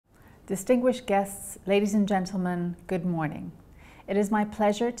Distinguished guests, ladies and gentlemen, good morning. It is my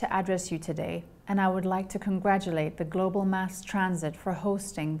pleasure to address you today, and I would like to congratulate the Global Mass Transit for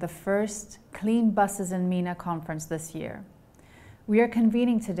hosting the first Clean Buses in MENA conference this year. We are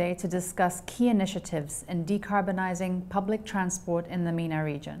convening today to discuss key initiatives in decarbonising public transport in the MENA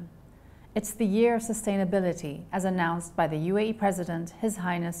region. It's the year of sustainability, as announced by the UAE President, His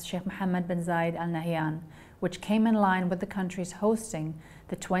Highness Sheikh Mohammed bin Zayed Al Nahyan, which came in line with the country's hosting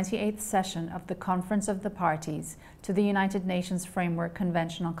the 28th session of the Conference of the Parties to the United Nations Framework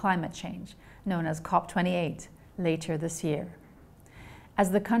Convention on Climate Change, known as COP28, later this year.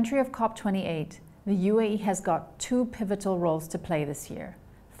 As the country of COP28, the UAE has got two pivotal roles to play this year.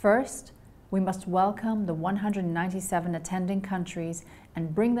 First, we must welcome the 197 attending countries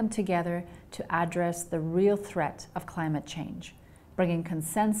and bring them together to address the real threat of climate change, bringing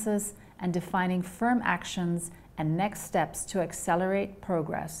consensus and defining firm actions and next steps to accelerate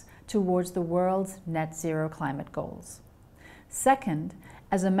progress towards the world's net zero climate goals. Second,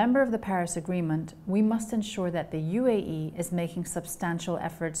 as a member of the Paris Agreement, we must ensure that the UAE is making substantial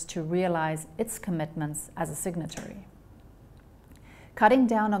efforts to realize its commitments as a signatory. Cutting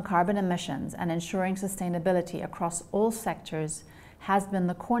down on carbon emissions and ensuring sustainability across all sectors has been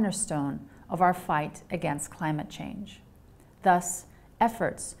the cornerstone of our fight against climate change. Thus,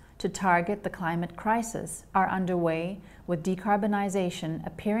 efforts to target the climate crisis are underway, with decarbonisation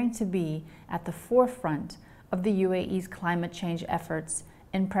appearing to be at the forefront of the UAE's climate change efforts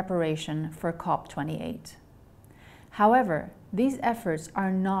in preparation for COP28. However, these efforts are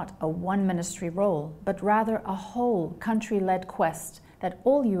not a one-ministry role, but rather a whole country-led quest that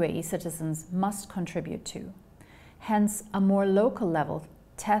all UAE citizens must contribute to. Hence, a more local level,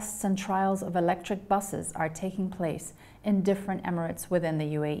 tests and trials of electric buses are taking place in different emirates within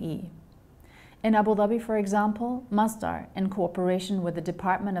the UAE. In Abu Dhabi, for example, Masdar, in cooperation with the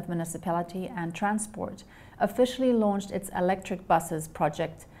Department of Municipality and Transport, officially launched its electric buses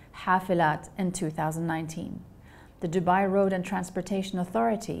project Hafilat in 2019. The Dubai Road and Transportation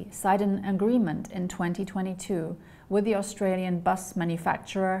Authority signed an agreement in 2022 with the Australian bus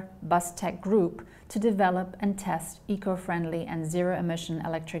manufacturer Bus Tech Group to develop and test eco-friendly and zero-emission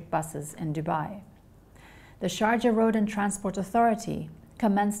electric buses in Dubai. The Sharjah Road and Transport Authority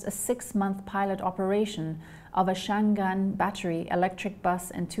commenced a 6-month pilot operation of a Shangan battery electric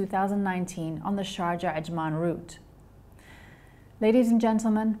bus in 2019 on the Sharjah-Ajman route. Ladies and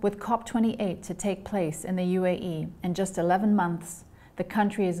gentlemen, with COP28 to take place in the UAE in just 11 months, the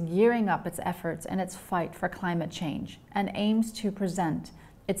country is gearing up its efforts in its fight for climate change and aims to present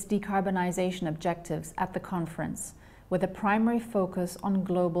its decarbonisation objectives at the conference, with a primary focus on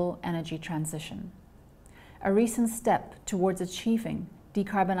global energy transition. A recent step towards achieving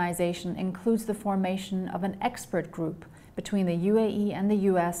decarbonisation includes the formation of an expert group between the UAE and the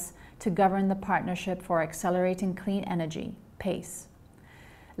US to govern the Partnership for Accelerating Clean Energy, PACE.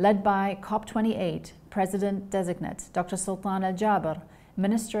 Led by COP28 President-designate Dr. Sultan Al-Jaber,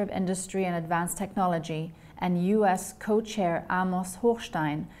 Minister of Industry and Advanced Technology, and US co-chair Amos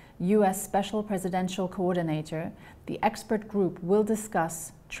Hochstein, US Special Presidential Coordinator, the expert group will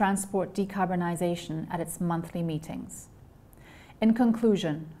discuss transport decarbonisation at its monthly meetings. In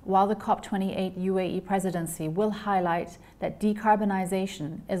conclusion, while the COP28 UAE presidency will highlight that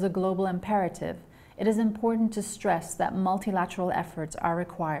decarbonisation is a global imperative, it is important to stress that multilateral efforts are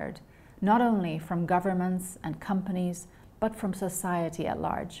required, not only from governments and companies, but from society at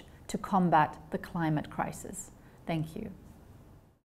large, to combat the climate crisis. Thank you.